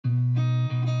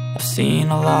I've seen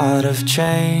a lot of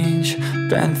change,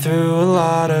 been through a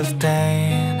lot of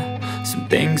pain. Some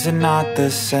things are not the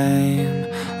same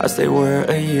as they were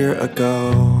a year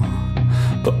ago,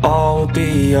 but all will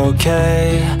be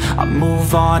okay. I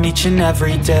move on each and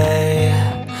every day.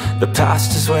 The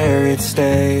past is where it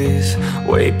stays,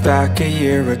 way back a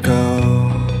year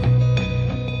ago.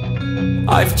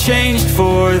 I've changed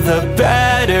for the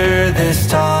better this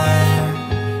time.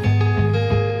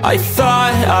 I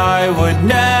thought I would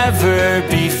never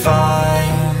be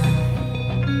fine.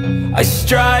 I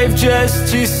strive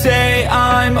just to say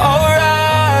I'm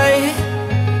alright,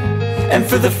 and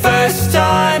for the first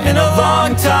time in a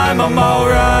long time I'm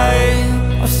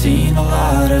alright. I've seen a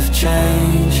lot of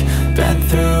change, been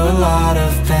through a lot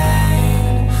of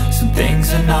pain. Some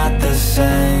things are not the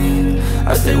same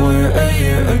as they were a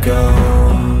year ago,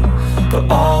 but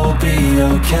all will be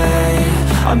okay.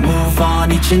 I move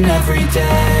on each and every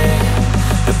day.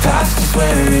 The past is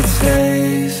where it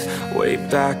stays, way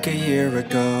back a year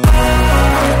ago.